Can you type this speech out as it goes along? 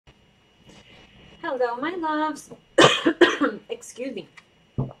Hello, my loves. Excuse me.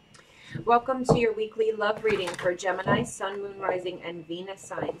 Welcome to your weekly love reading for Gemini, Sun, Moon, Rising, and Venus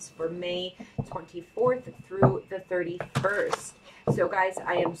signs for May 24th through the 31st. So guys,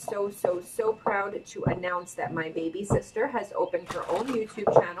 I am so proud to announce that my baby sister has opened her own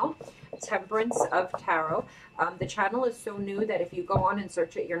YouTube channel, Temperance of Tarot. The channel is so new that if you go on and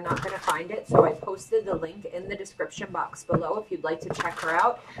search it, you're not going to find it. So I posted the link in the description box below if you'd like to check her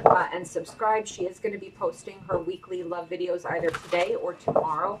out and subscribe. She is going to be posting her weekly love videos either today or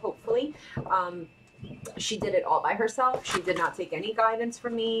tomorrow, hopefully. She did it all by herself. She did not take any guidance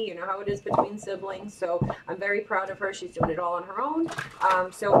from me. You know how it is between siblings. So I'm very proud of her. She's doing it all on her own.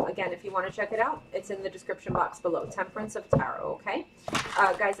 So again, if you want to check it out, it's in the description box below. Temperance of Tarot, okay?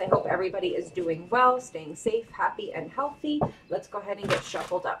 Guys, I hope everybody is doing well, staying safe, happy, and healthy. Let's go ahead and get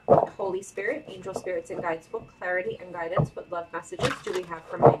shuffled up. Holy Spirit, angel spirits and guides, what clarity and guidance, what love messages do we have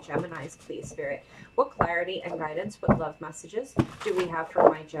for my Geminis, please, Spirit? What clarity and guidance, what love messages do we have for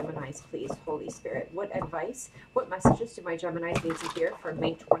my Geminis, please, Holy Spirit? What advice, what messages do my Geminis need to hear from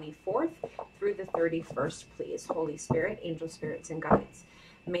May 24th through the 31st, please, Holy Spirit, angel spirits and guides?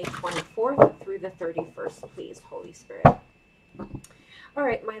 May 24th through the 31st, please, Holy Spirit. All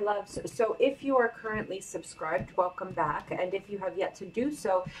right, my loves, so if you are currently subscribed, welcome back. And if you have yet to do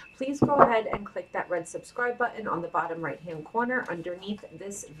so, please go ahead and click that red subscribe button on the bottom right-hand corner underneath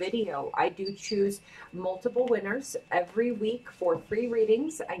this video. I do choose multiple winners every week for free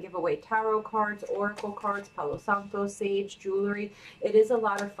readings. I give away tarot cards, oracle cards, Palo Santo, sage, jewelry. It is a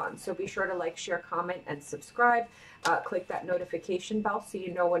lot of fun, so be sure to like, share, comment, and subscribe. Click that notification bell so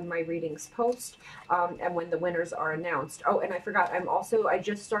you know when my readings post and when the winners are announced. Oh, and I forgot, I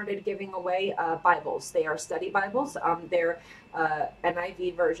just started giving away Bibles. They are study Bibles. They're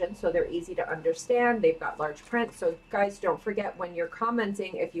NIV version, so they're easy to understand. They've got large print. So guys, don't forget when you're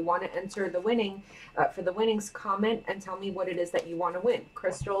commenting, if you want to enter the winning, for the winnings, comment and tell me what it is that you want to win.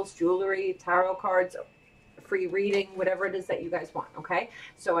 Crystals, jewelry, tarot cards, free reading, whatever it is that you guys want, okay?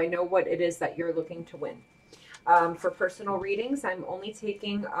 So I know what it is that you're looking to win. For personal readings, I'm only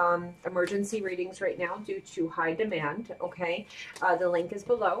taking emergency readings right now due to high demand, okay? The link is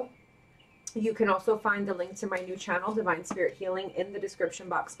below. You can also find the link to my new channel, Divine Spirit Healing, in the description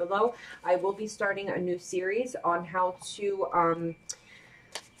box below. I will be starting a new series on how to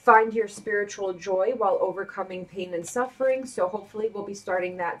find your spiritual joy while overcoming pain and suffering. So hopefully we'll be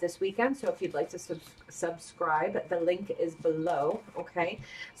starting that this weekend. So if you'd like to subscribe, the link is below, okay?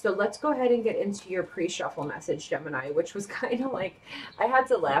 So let's go ahead and get into your pre-shuffle message, Gemini, which was kind of like, I had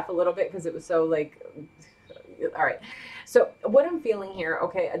to laugh a little bit because it was so like, all right. So what I'm feeling here,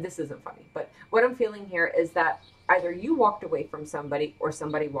 okay, this isn't funny, but what I'm feeling here is that either you walked away from somebody or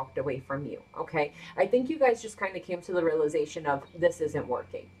somebody walked away from you, okay? I think you guys just kind of came to the realization of this isn't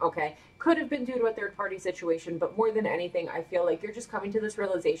working, okay? Could have been due to a third-party situation, but more than anything, I feel like you're just coming to this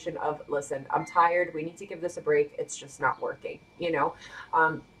realization of, listen, I'm tired. We need to give this a break. It's just not working, you know?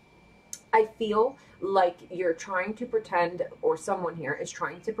 I feel like you're trying to pretend, or someone here is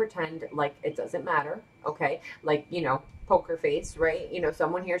trying to pretend like it doesn't matter, okay? Like, you know, poker face, right? You know,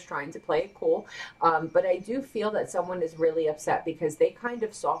 someone here is trying to play it cool. But I do feel that someone is really upset because they kind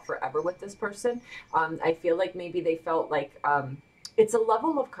of saw forever with this person. I feel like maybe they felt like, it's a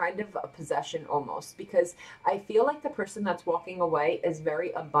level of kind of a possession almost, because I feel like the person that's walking away is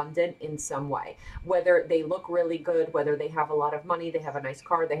very abundant in some way, whether they look really good, whether they have a lot of money, they have a nice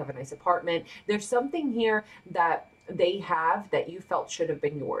car, they have a nice apartment. There's something here that they have that you felt should have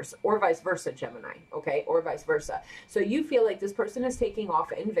been yours, or vice versa, Gemini, okay, or vice versa. So you feel like this person is taking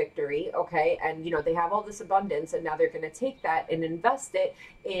off in victory, okay, and you know they have all this abundance, and now they're going to take that and invest it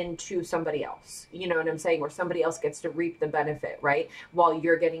into somebody else, you know what I'm saying, or somebody else gets to reap the benefit, right, while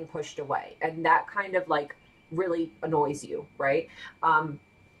you're getting pushed away, and that kind of like really annoys you, right?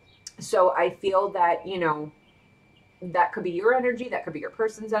 So I feel that, you know, that could be your energy, that could be your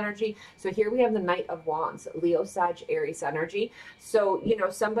person's energy. So here we have the Knight of Wands, Leo, Sag, Aries energy. So, you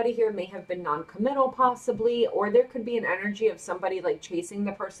know, somebody here may have been non-committal possibly, or there could be an energy of somebody like chasing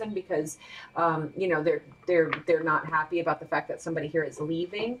the person because, you know, they're not happy about the fact that somebody here is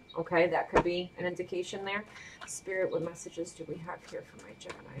leaving. Okay, that could be an indication there. Spirit, what messages do we have here for my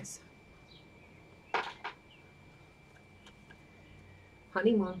Geminis?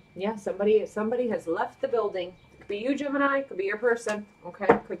 Honeymoon. Yeah, somebody has left the building. Could be you, Gemini. Could be your person. Okay,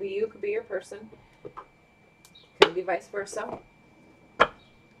 could be you. Could be your person. Could be vice versa.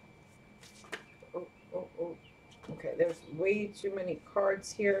 Oh. Okay, there's way too many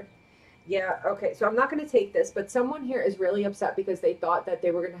cards here. Yeah, okay. So I'm not going to take this, but someone here is really upset because they thought that they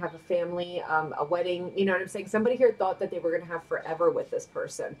were going to have a family, a wedding. You know what I'm saying? Somebody here thought that they were going to have forever with this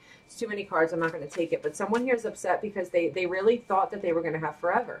person. It's too many cards. I'm not going to take it. But someone here is upset because they really thought that they were going to have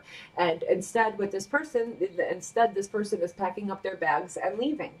forever. And instead, with this person, this person is packing up their bags and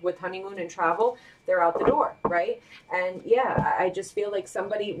leaving. With honeymoon and travel, they're out the door, right? And yeah, I just feel like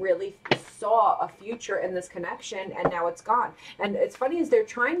somebody really saw a future in this connection and now it's gone. And it's funny is they're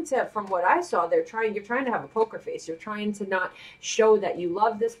trying to, from what I saw, you're trying to have a poker face. You're trying to not show that you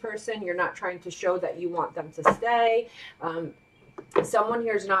love this person. You're not trying to show that you want them to stay. Someone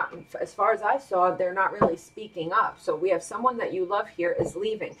here is not, as far as I saw, they're not really speaking up. So we have someone that you love here is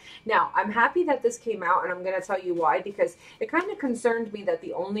leaving. Now, I'm happy that this came out, and I'm going to tell you why, because it kind of concerned me that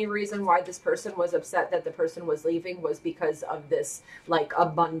the only reason why this person was upset that the person was leaving was because of this, like,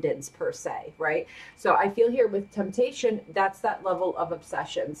 abundance per se, right? So I feel here with temptation, that's that level of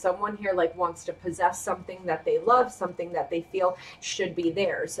obsession. Someone here, like, wants to possess something that they love, something that they feel should be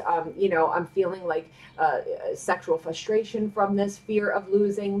theirs. You know, I'm feeling like sexual frustration from this, fear of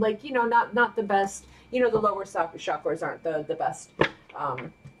losing, like, you know, not the best, you know, the lower chakras aren't the best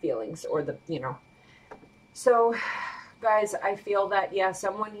feelings, or the, you know. So guys, I feel that, yeah,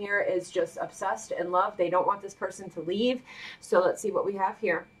 someone here is just obsessed in love. They don't want this person to leave. So let's see what we have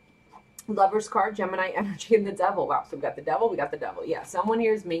here. Lover's card, Gemini energy, and the devil. Wow, so we got the devil, we got the devil. Yeah, someone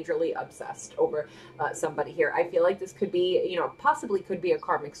here is majorly obsessed over somebody here. I feel like this could be, you know, possibly could be a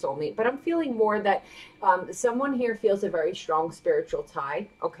karmic soulmate, but I'm feeling more that someone here feels a very strong spiritual tie,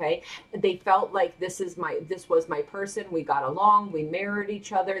 okay? They felt like this was my person, we got along, we married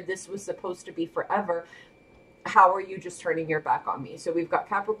each other, this was supposed to be forever. How are you just turning your back on me? So we've got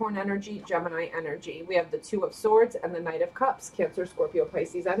Capricorn energy, Gemini energy. We have the Two of Swords and the Knight of Cups, Cancer, Scorpio,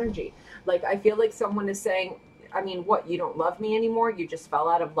 Pisces energy. Like, I feel like someone is saying, I mean, what, you don't love me anymore? You just fell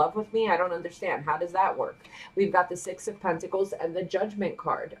out of love with me? I don't understand. How does that work? We've got the Six of Pentacles and the Judgment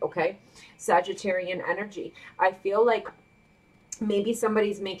card, okay? Sagittarian energy. I feel like maybe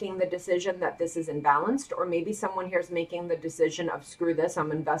somebody's making the decision that this is imbalanced, or maybe someone here is making the decision of, screw this,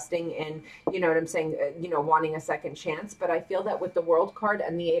 I'm investing in, you know what I'm saying, you know, wanting a second chance. But I feel that with the World card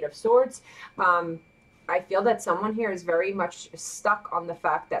and the Eight of Swords, I feel that someone here is very much stuck on the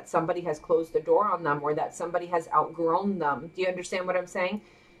fact that somebody has closed the door on them, or that somebody has outgrown them. Do you understand what I'm saying?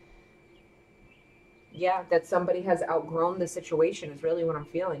 Yeah, that somebody has outgrown the situation is really what I'm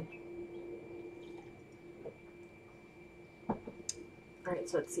feeling. All right,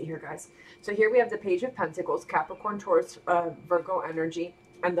 so let's see here, guys. So here we have the Page of Pentacles, Capricorn, Taurus, Virgo energy,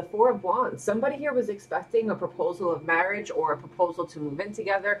 and the Four of Wands. Somebody here was expecting a proposal of marriage, or a proposal to move in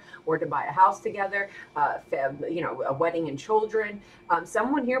together, or to buy a house together, you know, a wedding and children.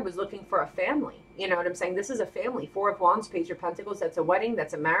 Someone here was looking for a family. You know what I'm saying? This is a family. Four of Wands, Page of Pentacles, that's a wedding,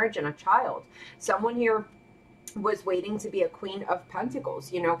 that's a marriage, and a child. Someone here was waiting to be a Queen of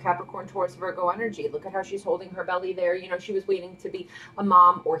Pentacles, you know, Capricorn, Taurus, Virgo energy. Look at how she's holding her belly there. You know, she was waiting to be a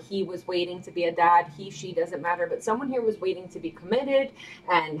mom, or he was waiting to be a dad. He, she, doesn't matter. But someone here was waiting to be committed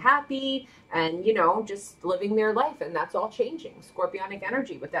and happy and, you know, just living their life. And that's all changing. Scorpionic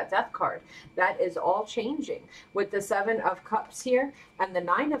energy with that Death card. That is all changing. With the Seven of Cups here and the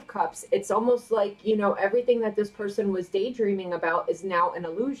Nine of Cups, it's almost like, you know, everything that this person was daydreaming about is now an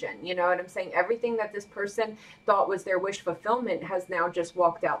illusion. You know what I'm saying? Everything that this person thought was their wish fulfillment has now just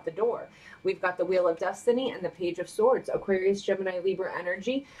walked out the door. We've got the Wheel of Destiny and the Page of Swords, Aquarius, Gemini, Libra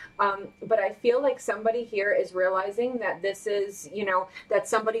energy. But I feel like somebody here is realizing that this is, you know, that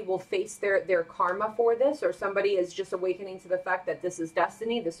somebody will face their karma for this, or somebody is just awakening to the fact that this is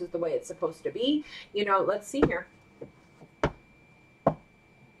destiny. This is the way it's supposed to be. You know, let's see here.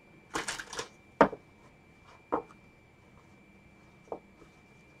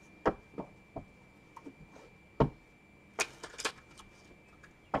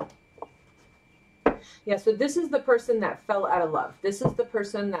 Yeah, so this is the person that fell out of love. This is the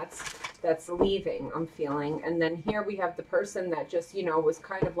person that's leaving, I'm feeling. And then here we have the person that just, you know, was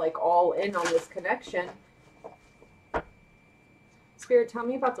kind of like all in on this connection. Spirit, tell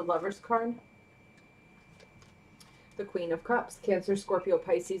me about the Lover's card. The Queen of Cups, Cancer, Scorpio,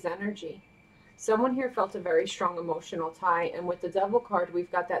 Pisces energy. Someone here felt a very strong emotional tie. And with the Devil card,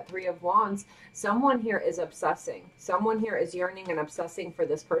 we've got that Three of Wands. Someone here is obsessing. Someone here is yearning and obsessing for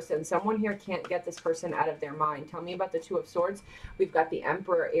this person. Someone here can't get this person out of their mind. Tell me about the Two of Swords. We've got the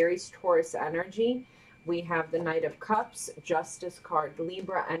Emperor, Aries, Taurus energy. We have the Knight of Cups, Justice card,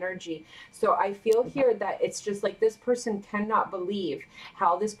 Libra energy. So I feel here that it's just like this person cannot believe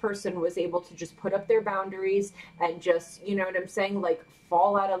how this person was able to just put up their boundaries and just, you know what I'm saying, like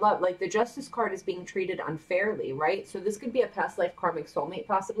fall out of love. Like the Justice card is being treated unfairly, right? So this could be a past life karmic soulmate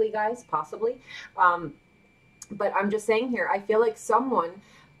possibly, guys, possibly. But I'm just saying here, I feel like someone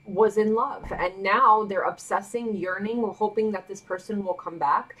was in love and now they're obsessing, yearning, hoping that this person will come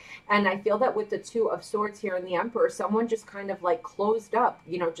back. And I feel that with the Two of Swords here and the Emperor, someone just kind of like closed up,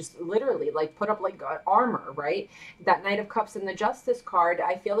 you know, just literally like put up like armor, right? That Knight of Cups and the Justice card,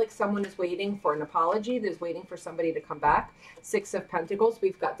 I feel like someone is waiting for an apology. There's waiting for somebody to come back. Six of Pentacles,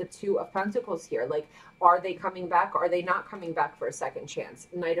 we've got the Two of Pentacles here. Like, are they coming back? Are they not coming back for a second chance?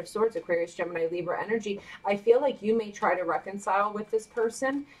 Knight of Swords, Aquarius, Gemini, Libra energy. I feel like you may try to reconcile with this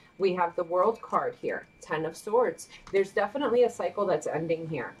person. We have the World card here, Ten of Swords. There's definitely a cycle that's ending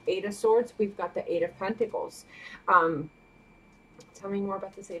here. Eight of Swords, we've got the Eight of Pentacles. Tell me more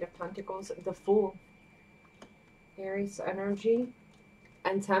about this Eight of Pentacles. The Fool, Aries energy,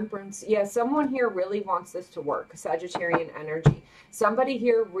 and Temperance. Yeah, someone here really wants this to work. Sagittarian energy. Somebody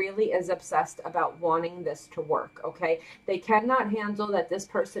here really is obsessed about wanting this to work, okay? They cannot handle that this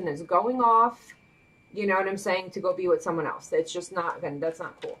person is going off, you know what I'm saying, to go be with someone else. It's just not, again, that's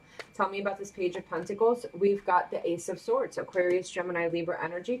not cool. Tell me about this Page of Pentacles. We've got the Ace of Swords, Aquarius, Gemini, Libra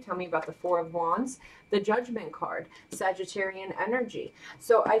energy. Tell me about the Four of Wands, the Judgment card, Sagittarian energy.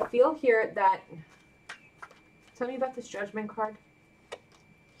 So I feel here that, tell me about this Judgment card.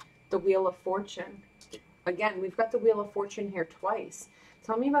 The Wheel of Fortune. Again, we've got the Wheel of Fortune here twice.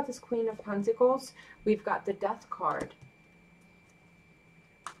 Tell me about this Queen of Pentacles. We've got the Death card.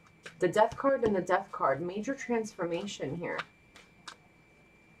 The Death card and the Death card. Major transformation here.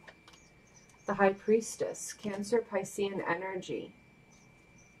 The High Priestess. Cancer, Piscean energy.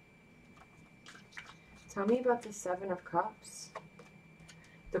 Tell me about the Seven of Cups.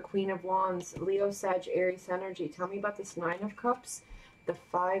 The Queen of Wands. Leo, Sag, Aries energy. Tell me about this Nine of Cups. The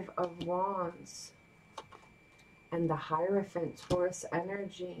Five of Wands. And the Hierophant, Taurus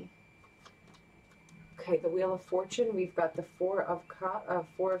energy. Okay, the Wheel of Fortune, we've got the Four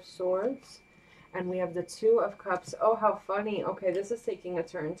of Swords, and we have the Two of Cups. Oh, how funny. Okay, this is taking a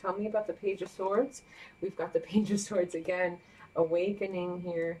turn. Tell me about the Page of Swords. We've got the Page of Swords again. Awakening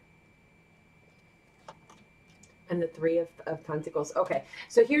here. And the Three of Pentacles. Okay,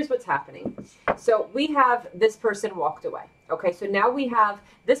 so here's what's happening. So we have this person walked away. Okay, so now we have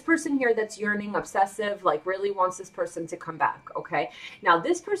this person here that's yearning, obsessive, like really wants this person to come back. Okay, now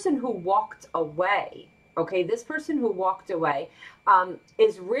this person who walked away, okay, this person who walked away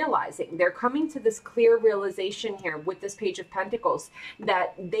is realizing, they're coming to this clear realization here with this Page of Pentacles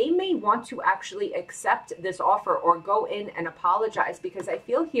that they may want to actually accept this offer or go in and apologize, because I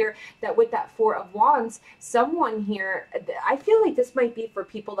feel here that with that Four of Wands, someone here, I feel like this might be for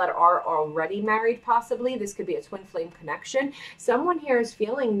people that are already married possibly. This could be a twin flame connection. Someone here is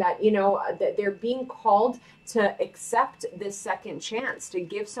feeling that, you know, that they're being called to accept this second chance, to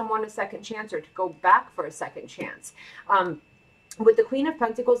give someone a second chance, or to go back for a second chance. With the Queen of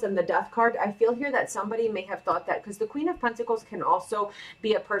Pentacles and the Death card, I feel here that somebody may have thought that, because the Queen of Pentacles can also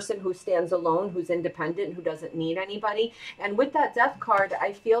be a person who stands alone, who's independent, who doesn't need anybody. And with that Death card,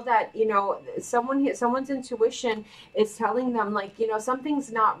 I feel that, you know, someone's intuition is telling them, like, you know,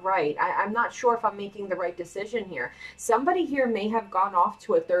 something's not right. I'm not sure if I'm making the right decision here. Somebody here may have gone off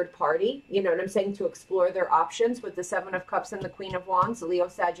to a third party, you know what I'm saying, to explore their options with the Seven of Cups and the Queen of Wands, Leo,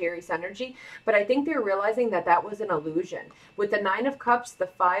 Sag, Aries energy. But I think they're realizing that that was an illusion. With the Nine of Cups, the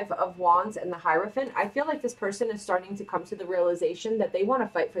Five of Wands, and the Hierophant, I feel like this person is starting to come to the realization that they want to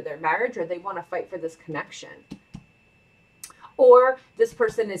fight for their marriage, or they want to fight for this connection. Or this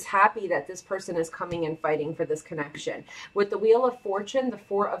person is happy that this person is coming and fighting for this connection. With the Wheel of Fortune, the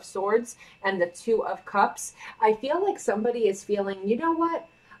Four of Swords, and the Two of Cups, I feel like somebody is feeling, you know what?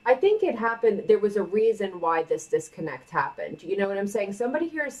 I think it happened, there was a reason why this disconnect happened. You know what I'm saying? Somebody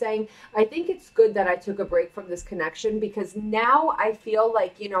here is saying, I think it's good that I took a break from this connection, because now I feel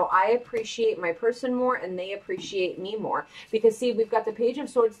like, you know, I appreciate my person more and they appreciate me more. Because see, we've got the Page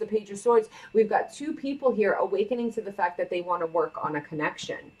of Swords, the Page of Swords. We've got two people here awakening to the fact that they want to work on a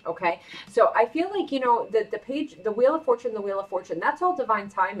connection. Okay. So I feel like, you know, the Wheel of Fortune, the Wheel of Fortune, that's all divine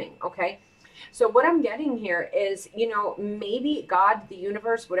timing. Okay. So what I'm getting here is, you know, maybe God, the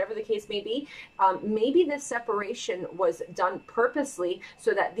universe, whatever the case may be, maybe this separation was done purposely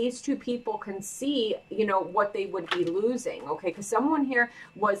so that these two people can see, you know, what they would be losing, okay? Because someone here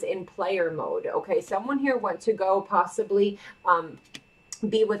was in player mode, okay? Someone here went to go possibly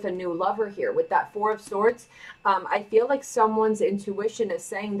be with a new lover here. With that Four of Swords, I feel like someone's intuition is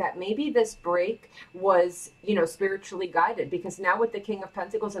saying that maybe this break was, you know, spiritually guided, because now with the King of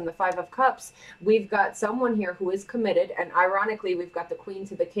Pentacles and the Five of Cups, we've got someone here who is committed, and ironically, we've got the Queen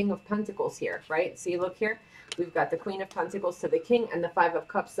to the King of Pentacles here, right? See, look here. We've got the Queen of Pentacles to the King and the Five of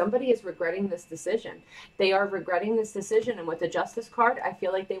Cups. Somebody is regretting this decision. They are regretting this decision. And with the Justice card, I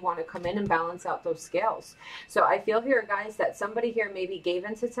feel like they want to come in and balance out those scales. So I feel here, guys, that somebody here maybe gave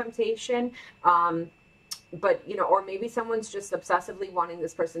into temptation, but, you know, or maybe someone's just obsessively wanting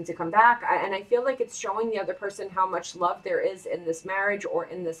this person to come back. And I feel like it's showing the other person how much love there is in this marriage or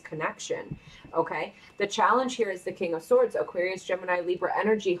in this connection. Okay. The challenge here is the King of Swords, Aquarius, Gemini, Libra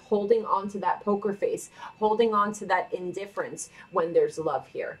energy, holding on to that poker face, holding on to that indifference when there's love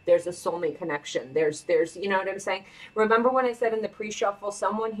here. There's a soulmate connection. There's, you know what I'm saying? Remember when I said in the pre-shuffle,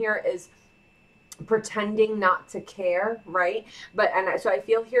 someone here is pretending not to care, right? But so I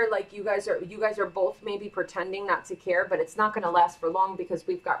feel here like you guys are both maybe pretending not to care, but it's not going to last for long, because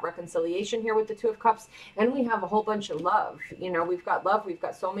we've got reconciliation here with the Two of Cups, and we have a whole bunch of love. You know, we've got love, we've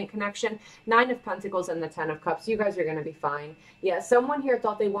got soulmate connection, Nine of Pentacles and the Ten of Cups. You guys are going to be fine. Yeah, someone here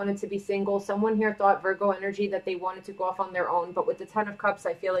thought they wanted to be single. Someone here thought, Virgo energy, that they wanted to go off on their own. But with the Ten of Cups,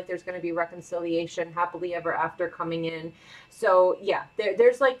 I feel like there's going to be reconciliation, happily ever after coming in. So yeah,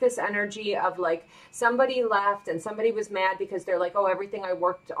 there's like this energy of like somebody left and somebody was mad because they're like, oh, everything I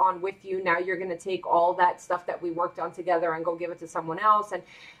worked on with you, now you're going to take all that stuff that we worked on together and go give it to someone else.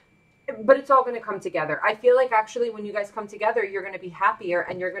 But it's all going to come together. I feel like actually when you guys come together, you're going to be happier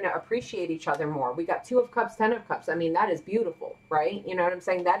and you're going to appreciate each other more. We got Two of Cups, Ten of Cups. I mean, that is beautiful, right? You know what I'm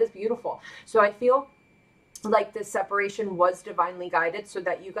saying? That is beautiful. So I feel like this separation was divinely guided so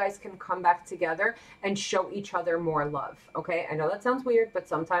that you guys can come back together and show each other more love. Okay, I know that sounds weird, but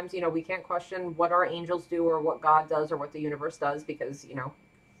sometimes, you know, we can't question what our angels do or what God does or what the universe does, because, you know,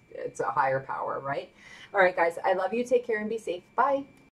 it's a higher power, right? All right, guys, I love you. Take care and be safe. Bye.